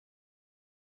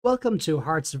Welcome to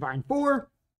Hearts of Iron 4.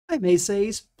 I'm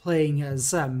Aces, playing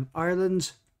as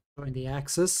Ireland, joined the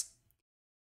Axis.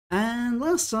 And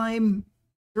last time,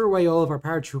 threw away all of our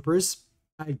paratroopers,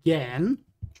 again,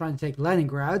 trying to take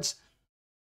Leningrad.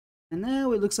 And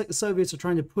now it looks like the Soviets are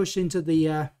trying to push into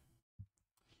the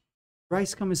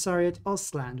Rice Commissariat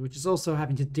Ostland, which is also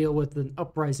having to deal with an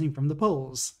uprising from the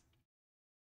Poles.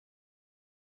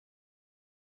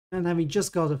 And having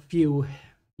just got a few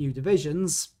new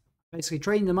divisions, basically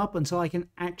training them up until I can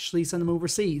actually send them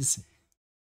overseas.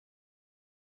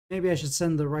 Maybe I should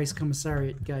send the Rice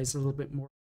Commissariat guys a little bit more.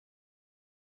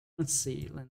 Let's see.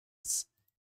 Let's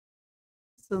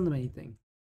send them anything.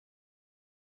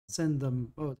 Send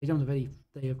them. Oh, they don't have any.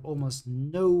 They have almost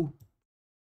no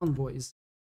convoys.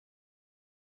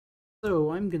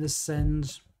 So I'm gonna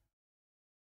send.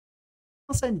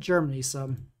 I'll send Germany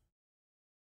some.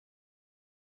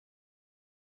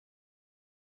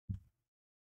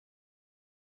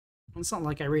 It's not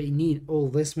like I really need all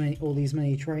these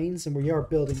many trains, and we are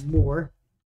building more.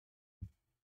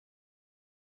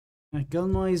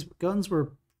 Gun-wise, guns we're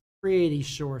pretty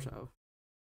short of.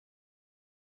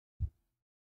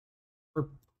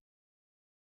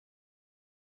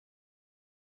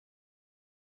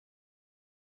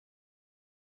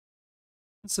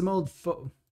 Some old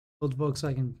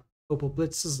Volkswagen Opel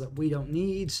Blitzes that we don't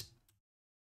need.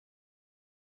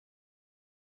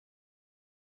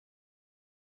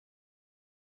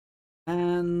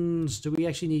 And do we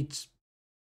actually need...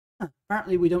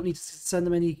 apparently we don't need to send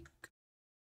them any...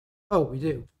 Oh, we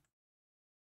do.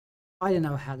 I don't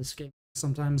know how this game works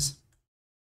sometimes.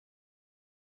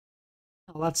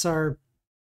 Well, that's our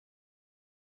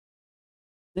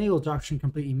naval doctrine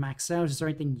completely maxed out. Is there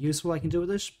anything useful I can do with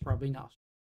this? Probably not.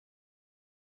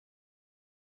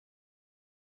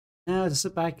 Now to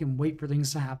sit back and wait for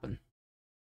things to happen.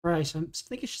 Right, I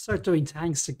think I should start doing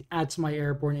tanks to add to my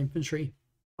airborne infantry.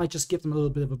 Might just give them a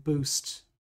little bit of a boost.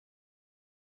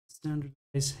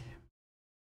 Standardize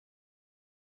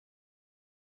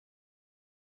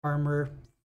armor.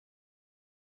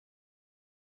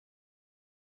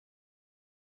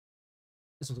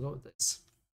 This will go with this.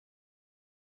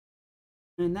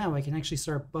 And now I can actually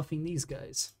start buffing these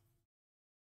guys.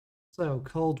 So,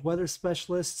 cold weather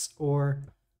specialists or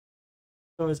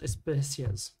those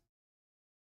especias.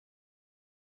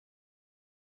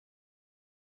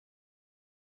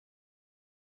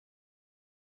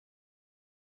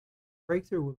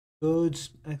 Breakthrough with good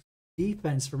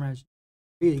defense for match.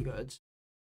 Really good.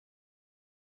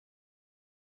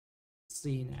 Let's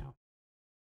see now.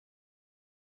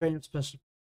 Train up special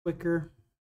quicker.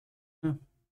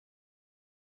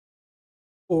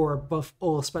 Or buff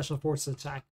all special forces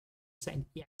attack. Saying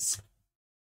yes.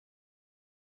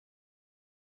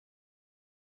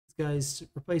 These guys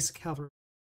replace cavalry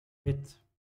with.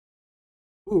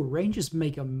 Ooh, ranges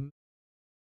make them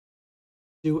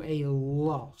do a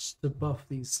lot to buff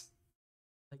these.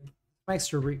 Like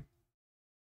extra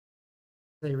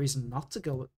reason not to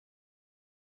go with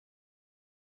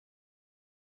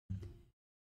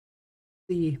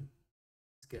these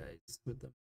guys with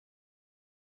them.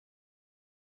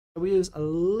 So we use a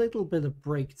little bit of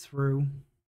breakthrough,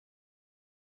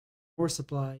 more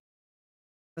supply,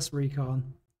 less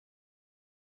recon,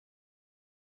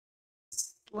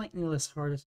 slightly less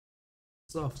hard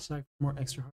soft attack, more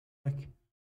extra hard attack.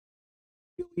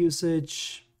 Fuel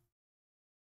usage.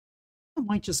 I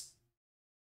might just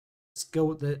go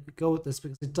with this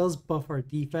because it does buff our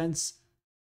defense.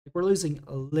 Like we're losing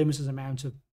a limited amount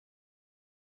of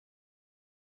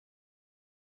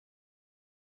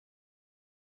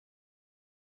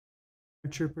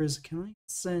troopers. Can I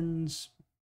send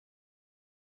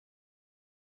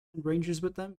rangers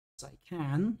with them? Yes, I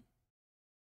can.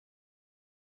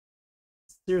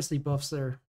 Seriously buffs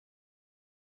their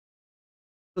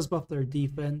does buff their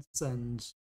defense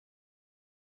and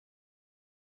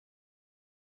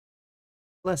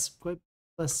quite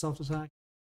less soft attack.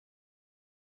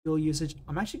 Fuel usage.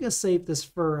 I'm actually gonna save this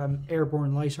for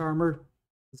airborne light armor.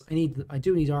 I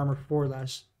do need armor for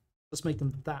that. Let's make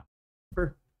them that.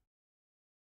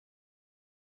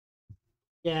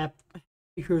 Yeah,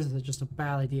 cruisers are just a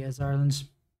bad idea as Ireland.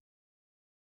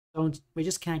 We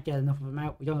just can't get enough of them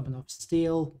out. We don't have enough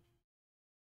steel.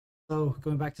 So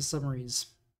going back to submarines.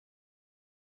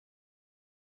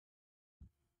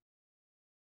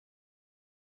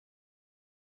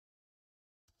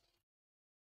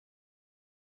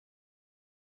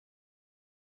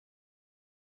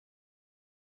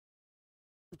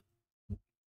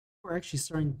 We're actually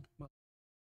starting. Well,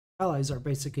 allies are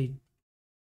basically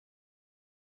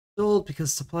sold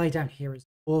because supply down here is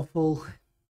awful.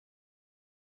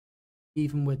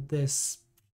 Even with this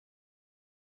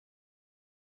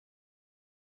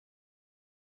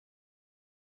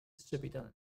Should be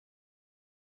done.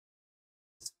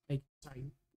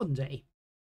 Sorry, one day.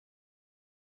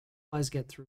 Let's get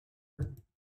through. We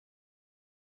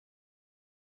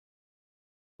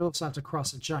also have to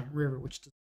cross a giant river, which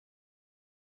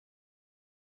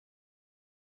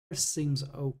seems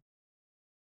okay.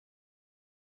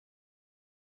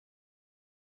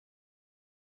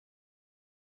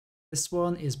 This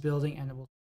one is building, and it will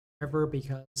forever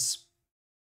because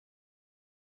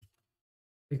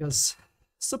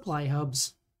supply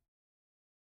hubs.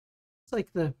 It's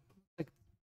like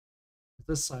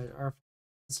this side are.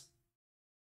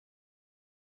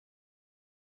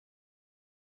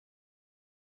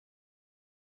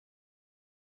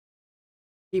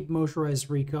 Keep motorized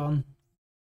recon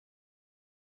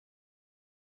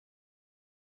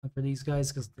for these guys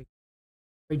because the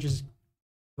ranges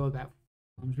go about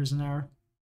kilometers an hour.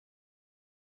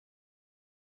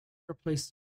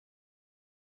 Replace.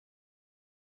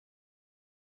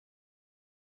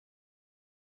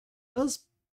 Does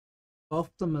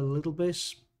buff them a little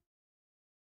bit.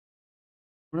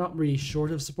 We're not really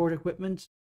short of support equipment.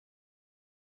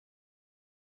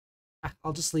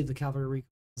 I'll just leave the cavalry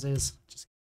as is.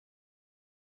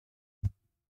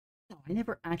 No, I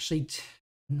never actually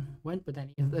went with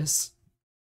any of this.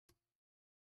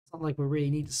 It's not like we really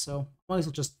need to, so might as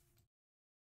well just.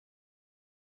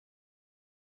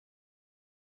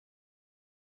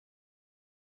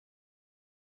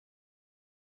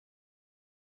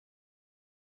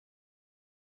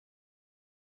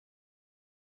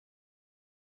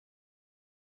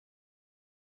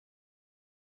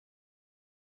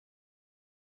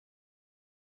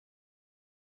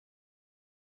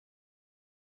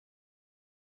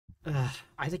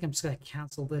 I think I'm just gonna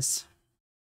cancel this.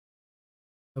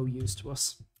 No use to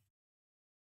us.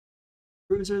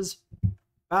 Cruisers,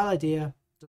 bad idea.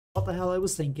 What the hell I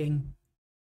was thinking.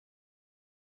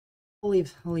 I'll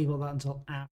leave all that until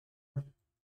after. Let's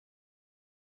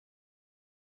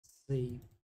see.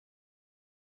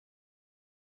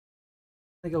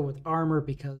 I go with armor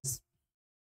because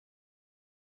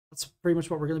that's pretty much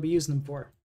what we're going to be using them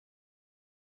for.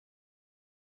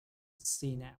 Let's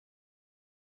see now.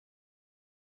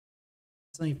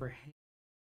 Something for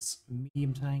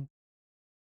medium tank.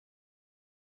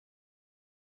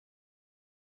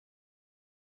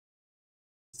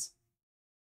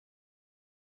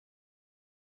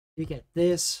 You get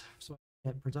this, so I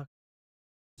get production.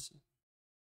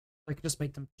 I could just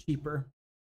make them cheaper.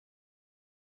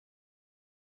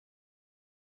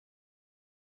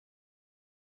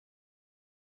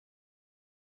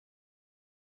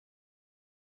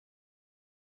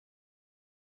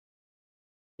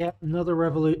 Yep,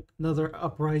 another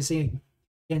uprising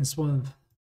against one of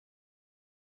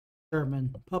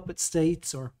German puppet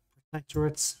states or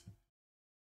protectorates.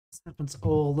 This happens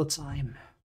all the time,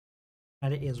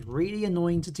 and it is really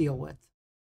annoying to deal with.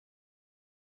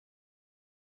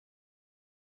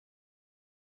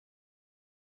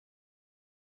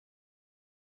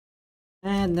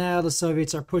 And now the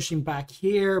Soviets are pushing back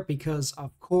here because,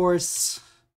 of course,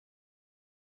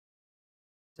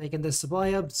 taking this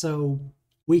supply hub, so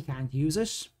we can't use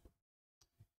it.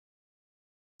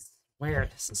 I swear,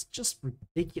 this is just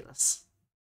ridiculous.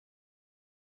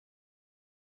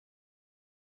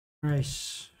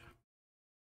 Right.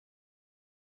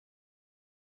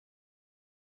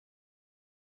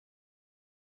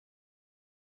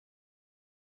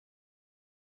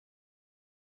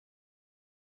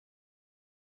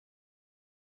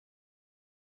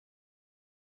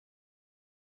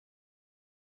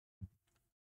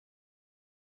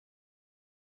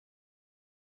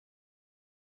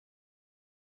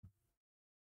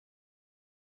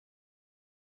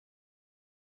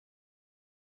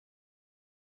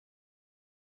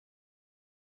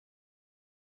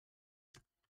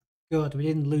 Good, we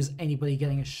didn't lose anybody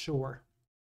getting ashore.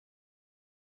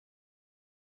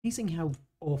 Amazing how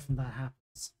often that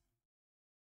happens.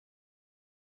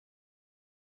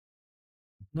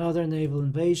 Another naval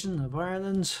invasion of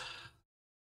Ireland.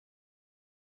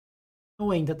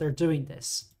 Knowing that they're doing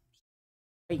this.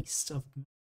 Waste of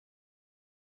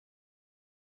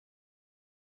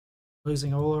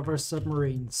losing all of our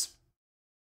submarines.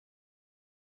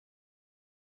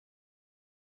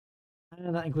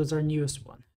 And that includes our newest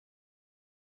one.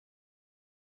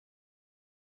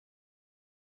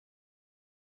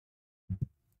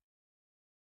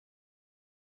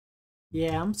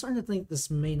 Yeah, I'm starting to think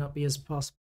this may not be as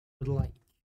possible as I would like.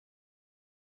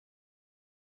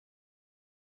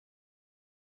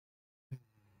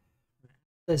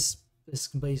 This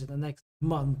completed the next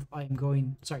month. I'm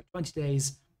going, sorry, 20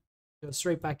 days, go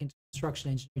straight back into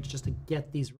construction engineering just to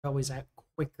get these railways out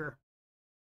quicker.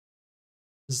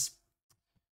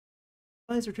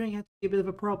 Supplies are turning out to be a bit of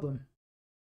a problem.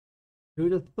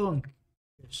 Who'd have thunk?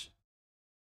 Yes.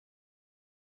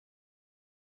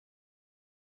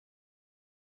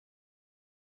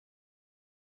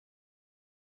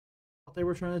 What they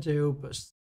were trying to do, but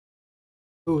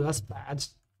oh, that's bad.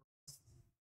 It's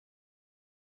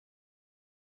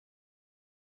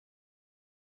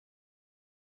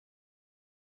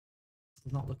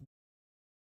not looking.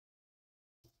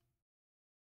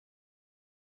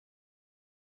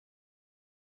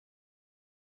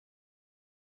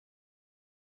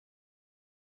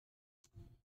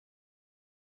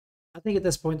 I think at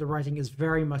this point the writing is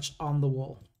very much on the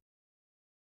wall.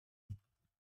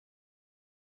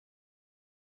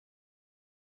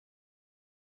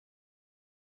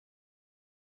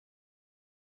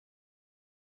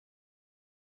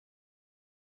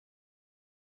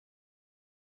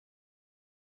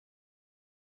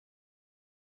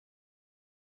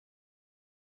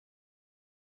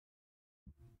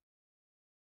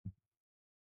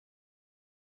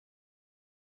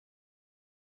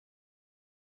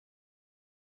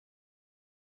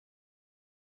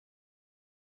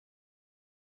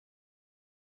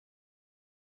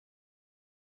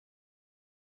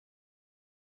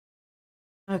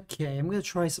 Okay, I'm going to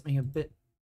try something a bit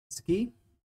risky.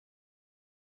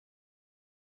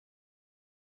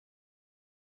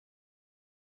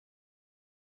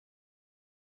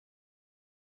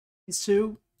 These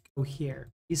two go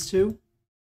here. These two.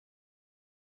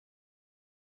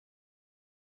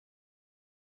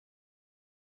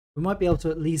 We might be able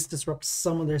to at least disrupt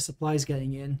some of their supplies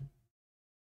getting in.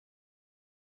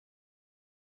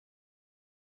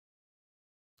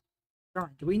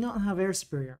 Darn, do we not have air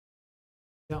superior?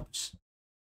 We don't.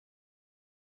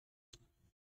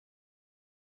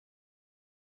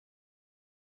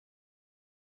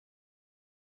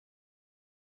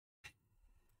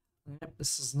 Yep,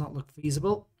 this does not look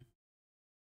feasible.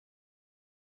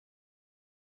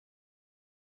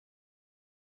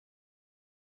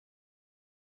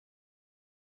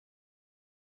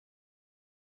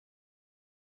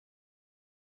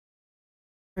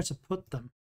 Where to put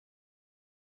them?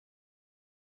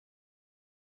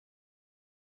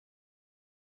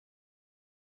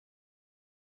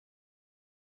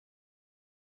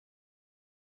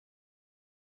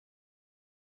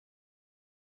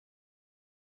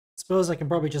 Suppose I can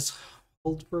probably just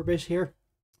hold for a bit here.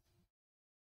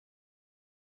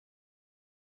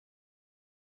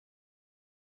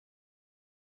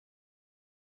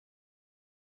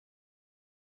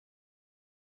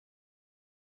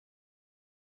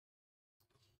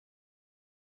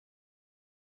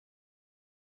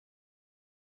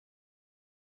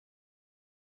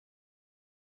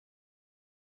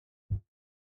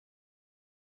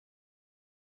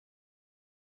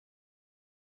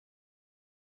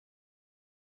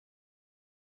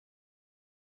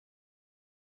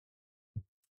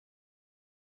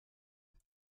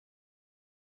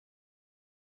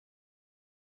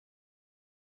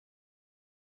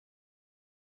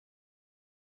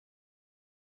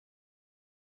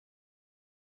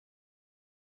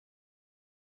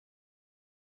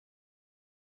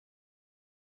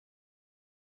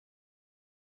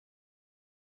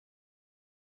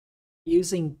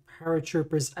 Using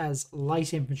paratroopers as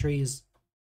light infantry is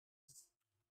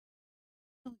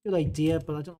not a good idea,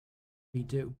 but I don't know what we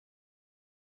do.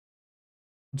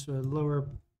 Into a lower.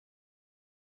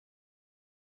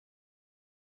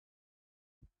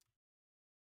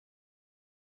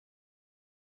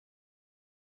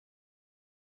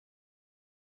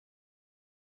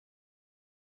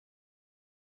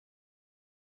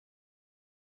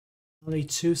 Only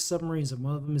two submarines, and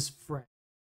one of them is fresh.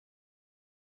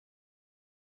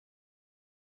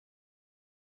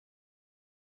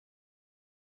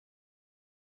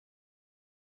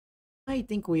 I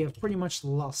think we have pretty much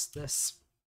lost this.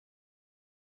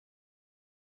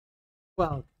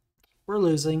 Well, we're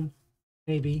losing.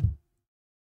 Maybe.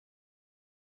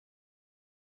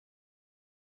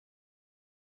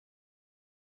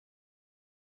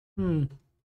 Hmm.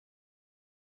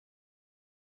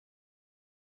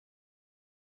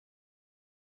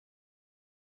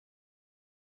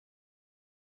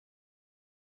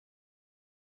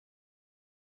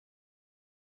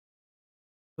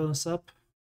 Bonus up.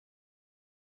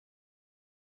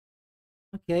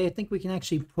 Okay, I think we can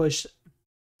actually push.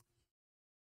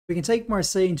 We can take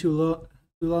Marseille too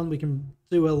long. We can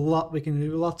do a lot. We can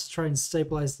do a lot to try and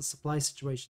stabilize the supply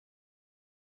situation.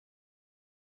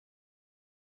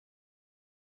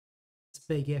 It's a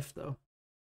big if, though.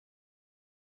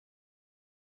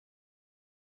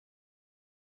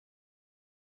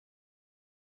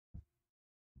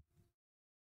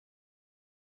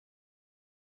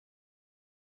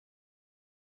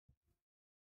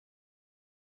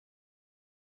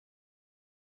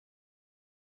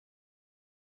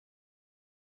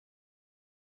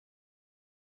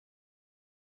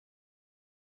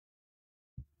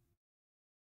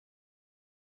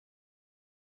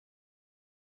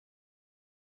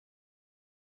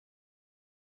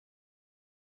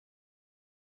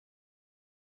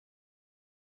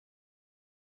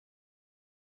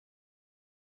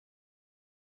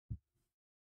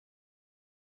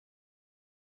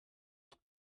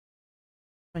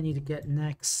 I need to get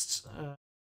next.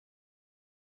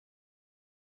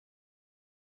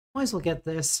 Might as well get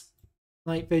this.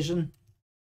 Night vision.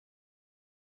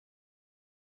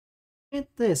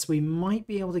 Get this, we might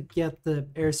be able to get the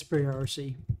air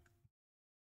superiority.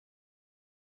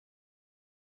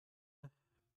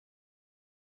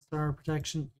 Star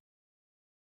protection.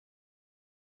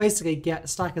 Basically,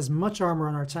 stack as much armor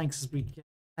on our tanks as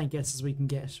tank gets as we can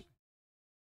get.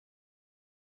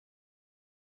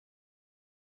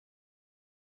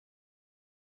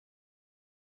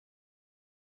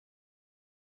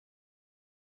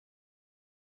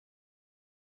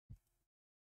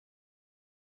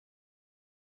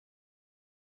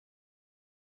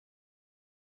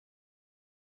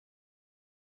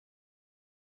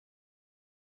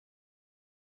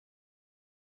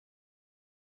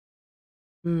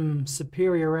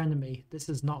 Superior enemy. This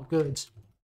is not good.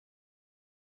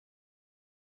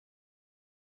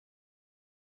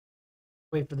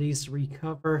 Wait for these to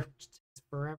recover. It takes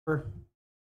forever.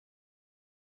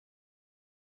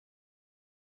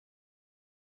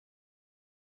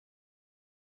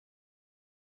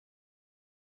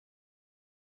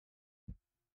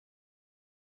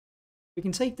 We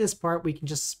can take this part, we can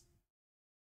just...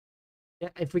 Yeah,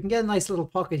 if we can get a nice little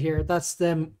pocket here, that's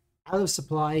them out of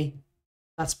supply.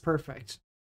 That's perfect.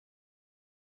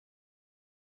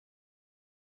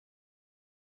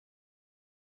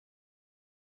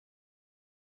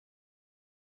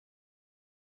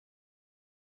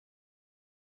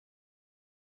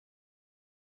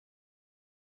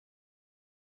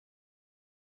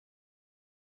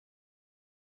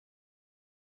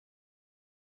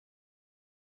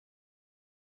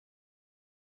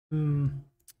 I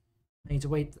need to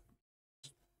wait.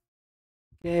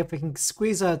 Okay, if we can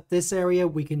squeeze out this area,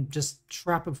 we can just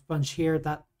trap a bunch here.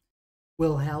 That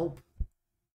will help.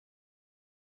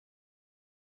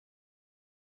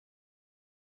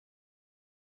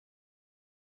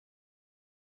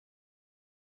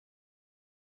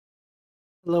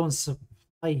 Low on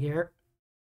supply here.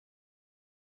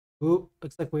 Ooh,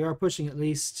 looks like we are pushing at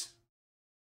least.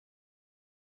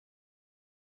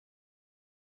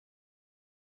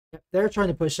 Yep, they're trying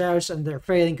to push out and they're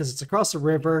failing because it's across the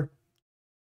river.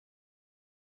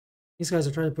 These guys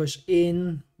are trying to push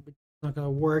in, but it's not going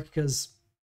to work because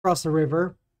across the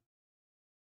river.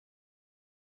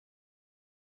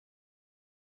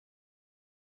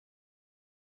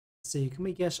 Let's see, can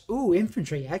we get... Ooh,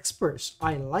 infantry expert.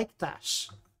 I like that.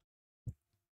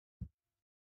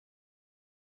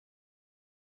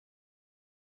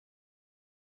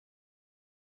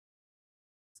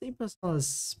 Seamus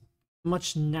has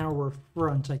much narrower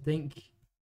front, I think.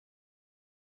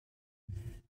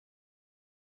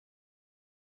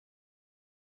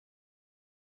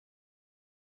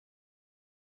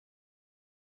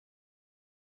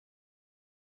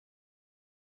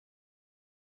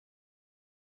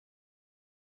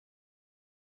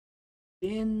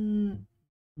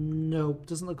 Nope,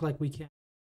 doesn't look like we can.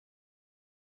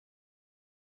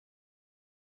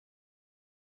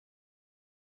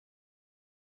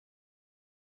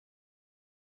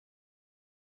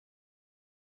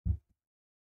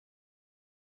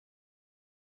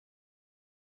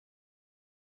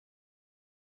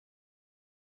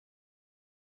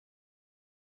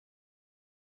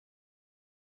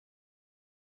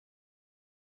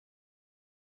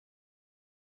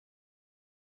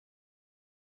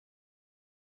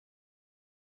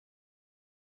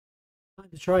 Time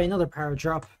to try another power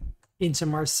drop into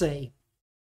Marseille.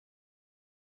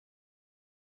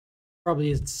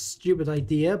 Probably a stupid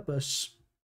idea, but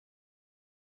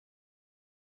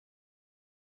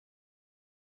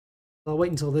I'll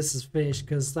wait until this is finished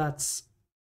because that's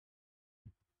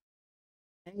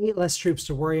less troops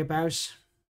to worry about.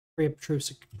 Free up troops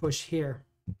to push here.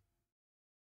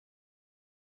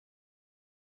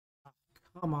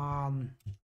 Come on.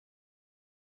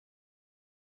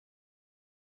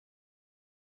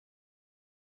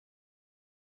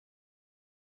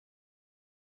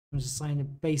 I'm just assigning a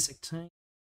basic tank.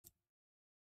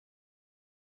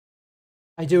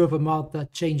 I do have a mod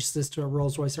that changes this to a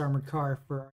Rolls-Royce armored car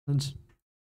for Ireland.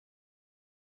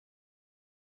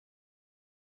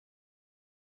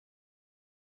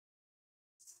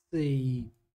 Let's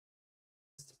see.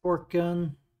 Support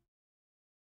gun.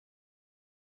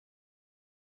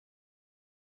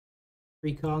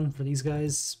 Recon for these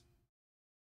guys.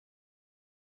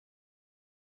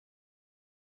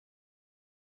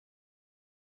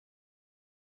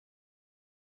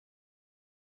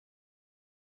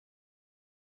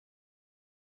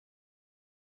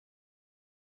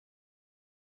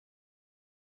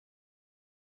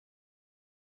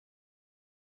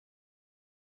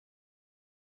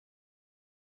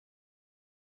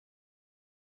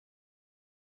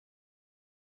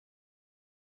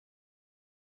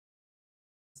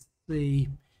 see.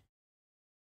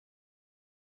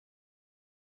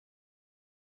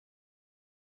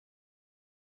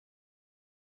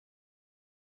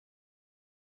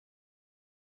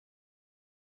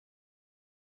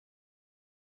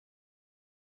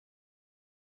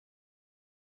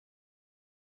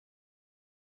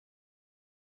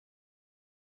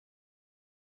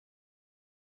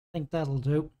 I think that'll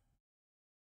do.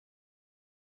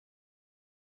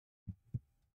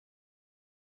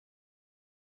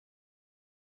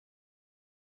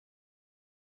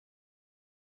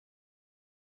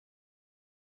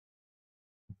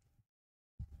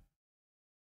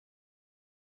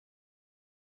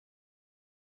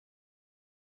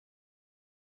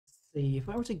 Let's see, if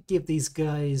I were to give these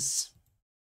guys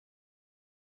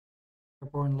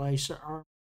airborne light armor,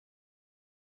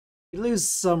 you lose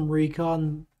some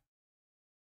recon,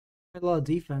 quite a lot of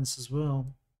defense as well.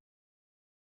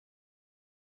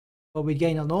 But we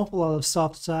gain an awful lot of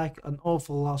soft attack, an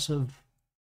awful lot of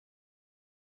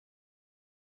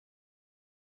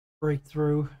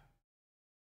breakthrough.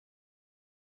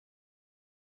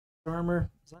 Armor,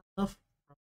 is that enough?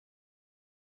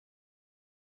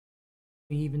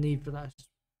 We even need for that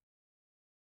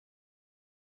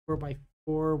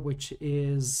 4x4, which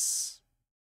is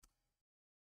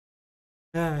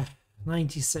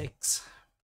 96.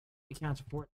 We can't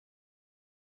afford it.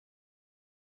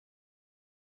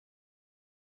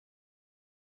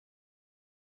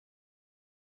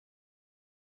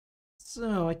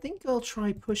 So I think I'll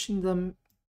try pushing them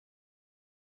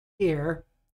here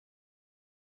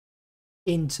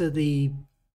into the...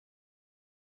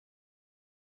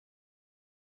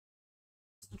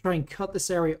 Try and cut this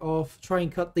area off. Try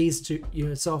and cut these two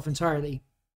units off entirely.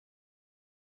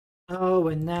 Oh,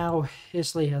 and now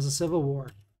Italy has a civil war.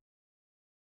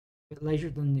 A bit later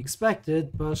than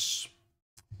expected, but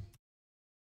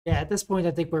yeah, at this point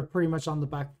I think we're pretty much on the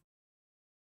back.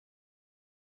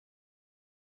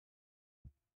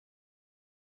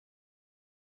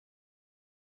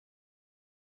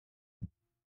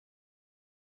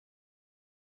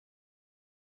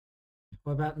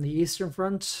 What about in the Eastern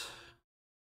Front?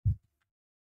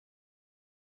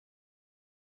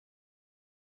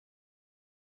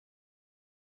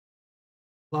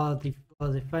 A lot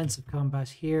of defensive combat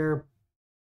here.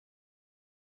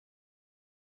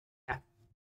 Yeah.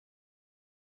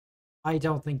 I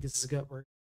don't think this is good work.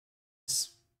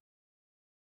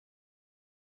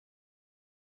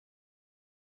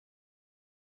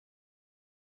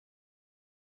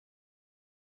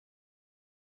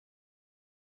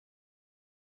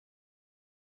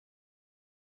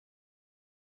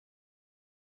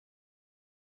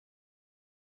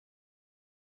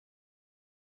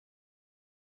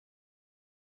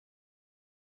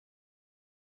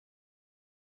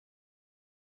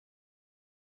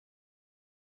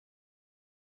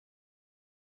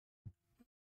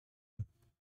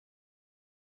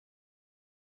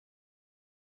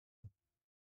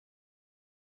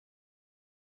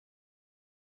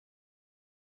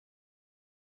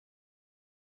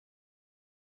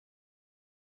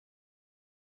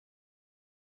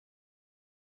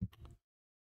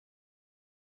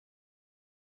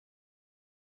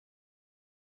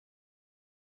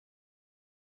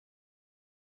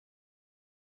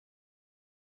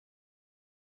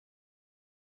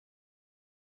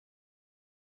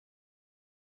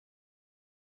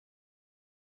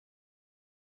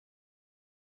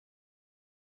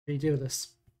 Redo this.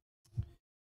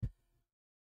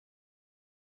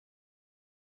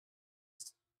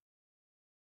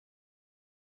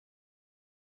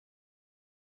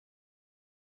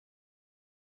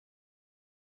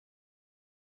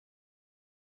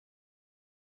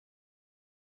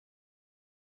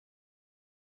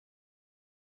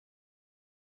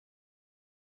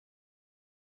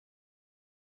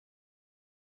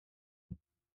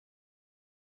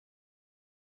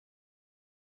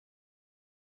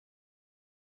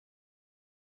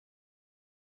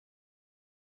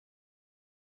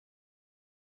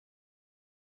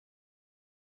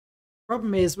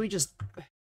 Problem is, we're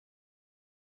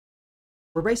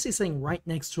basically sitting right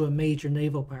next to a major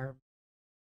naval power.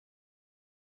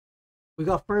 We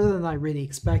got further than I really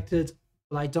expected,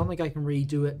 but I don't think I can really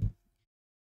do it.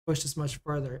 Push this much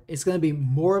further. It's going to be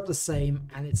more of the same,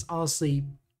 and it's honestly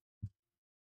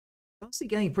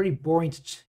getting pretty boring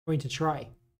to try,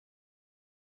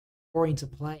 boring to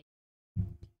play.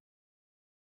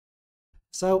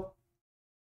 So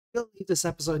we'll leave this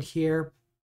episode here.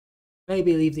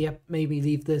 Maybe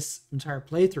leave this entire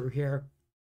playthrough here.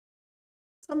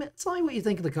 Tell me what you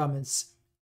think in the comments.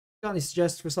 Got any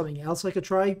suggestions for something else I could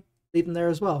try? Leave them there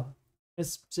as well.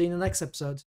 Let's see you in the next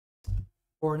episode.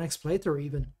 Or next playthrough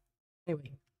even.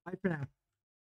 Anyway. Bye for now.